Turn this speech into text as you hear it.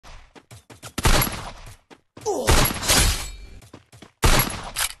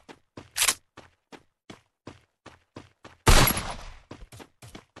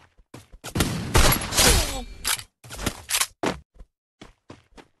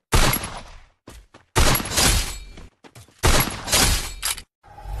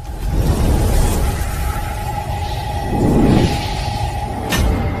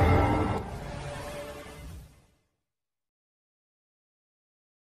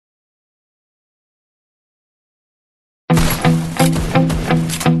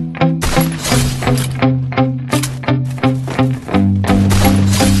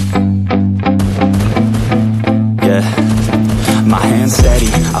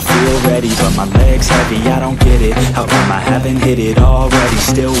I don't get it, how come I haven't hit it already?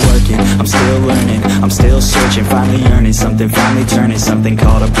 Still working, I'm still learning, I'm still searching, finally earning something, finally turning something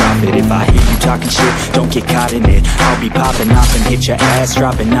called a profit. If I hear you talking shit, don't get caught in it. I'll be popping off and hit your ass,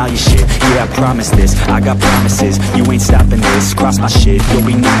 dropping all your shit. Yeah, I promise this, I got promises, you ain't stopping this. Cross my shit, you'll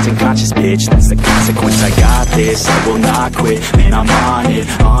be knocked unconscious, bitch. That's the consequence, I got this, I will not quit. Man, I'm on it,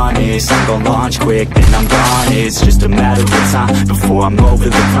 honest, I'm gon' launch quick, then I'm gone. It's just a matter of time before I'm over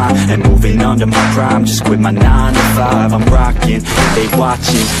the climb and moving under my prime. Just quit my 9 to 5, I'm rocking, they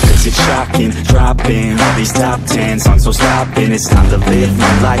watching, cause it's shocking. Dropping all these top 10 songs, so stopping. It's time to live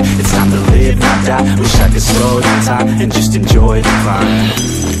my life, it's time to live, not die. Wish I could slow down time and just enjoy the climb.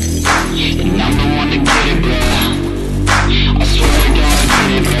 And I'm the one to get it, bro. I swear to God I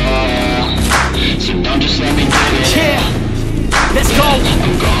get it, bro. So don't just let me get it. Yeah, let's go.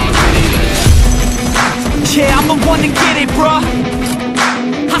 I'm gone, get it. Yeah, I'm the one to get it, bro.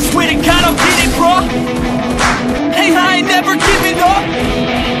 I swear to God I'll get it, bro. Hey, I ain't never giving up.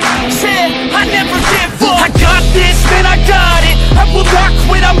 Said I never give up. I got this, man, I got it. I will not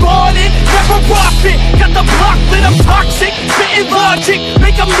quit, I'm on it. Never rock it. Got the block lit, I'm toxic. Spitting logic,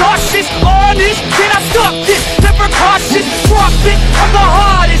 make them nauseous. Honest, can I stop this? Never cautious, drop it. I'm the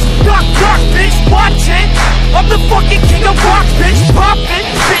hardest. Knock, knock, bitch, watch it. I'm the fucking king of rock, bitch. Pop it,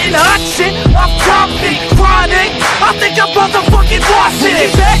 spitting hot shit. I'm topic, chronic. I think I'm motherfucking lost it.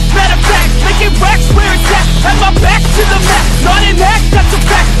 Making back, matter of fact, making racks where it's at. Have my back to the map, not an act, that's a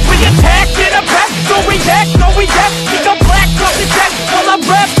fact. We attack, get a back, don't react, no react. Think I'm black, off the jack, while I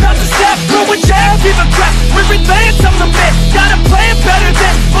rap, not to step. Throw a jab, give a crap, we're advanced, I'm the man. Got a plan better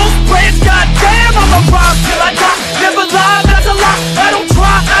than most brands, goddamn. I'm a rock till I die, never lie, that's a lie. I don't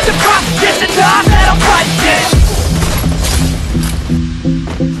try, I defy, get the die, that I'm right, yeah.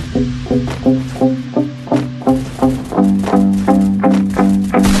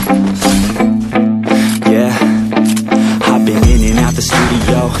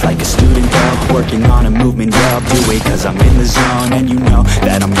 Like a student though, working on a movement, yeah, I'll do it cause I'm in the zone. And you know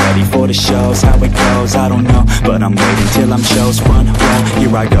that I'm ready for the shows. How it goes, I don't know, but I'm waiting till I'm shows. One roll,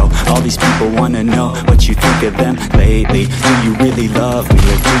 here I go. All these people wanna know what you think of them lately. Do you really love me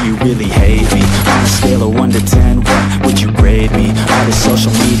or do you really hate me? On a scale of 1 to 10, what would you grade me? All this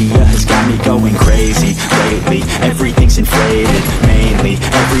social media has got me going crazy lately. Everything's inflated, mainly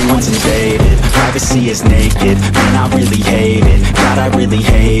everyone's invaded. Privacy is naked, man, I really hate it. God, I really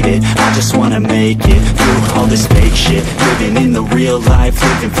hate it. I just wanna make it through all this fake shit. Living in the real life,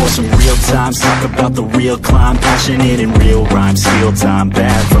 living for some real times. Talk about the real climb, passionate in real rhymes. Steal time,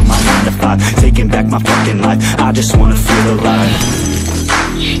 bad from my 9 to 5. Taking back my fucking life, I just wanna feel alive.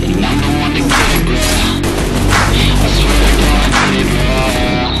 And I'm the one to get it, bro. I swear to God I get it, bro.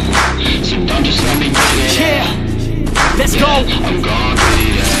 So don't just let me get it. Yeah, let's go. I'm gone, get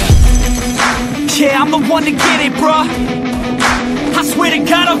it. Yeah, I'm the one to get it, bro. I swear to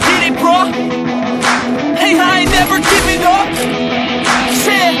God I'll get it, bro. Hey, I ain't never giving up.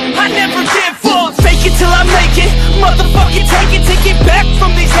 Said I never give up. Fake it till I make it. Motherfucking take it back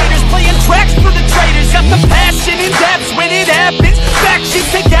from these haters. Playing tracks for the traitors. Got the passion in depths when it happens. Factions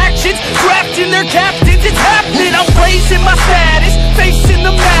take actions, drafting their captains. It's happening, I'm raising my status. Facing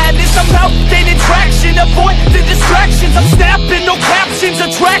the madness, I'm out gaining traction. Avoid the distractions, I'm snapping, no captions.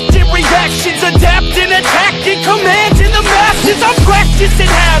 Attracting reactions, adapting, attacking, commanding the masses. I'm practicing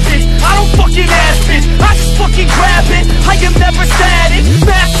habits, I don't fucking ask it, I just fucking grab it. I am never static,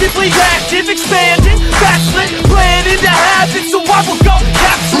 massively active, expanding, backslid, planning to have it. So I will go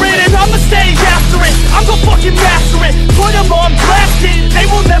capture it and I'ma stay after it. I'm gonna fucking master it, put them on blast it. They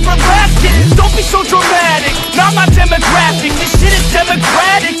will never last it, don't be so dramatic, not my demographic. This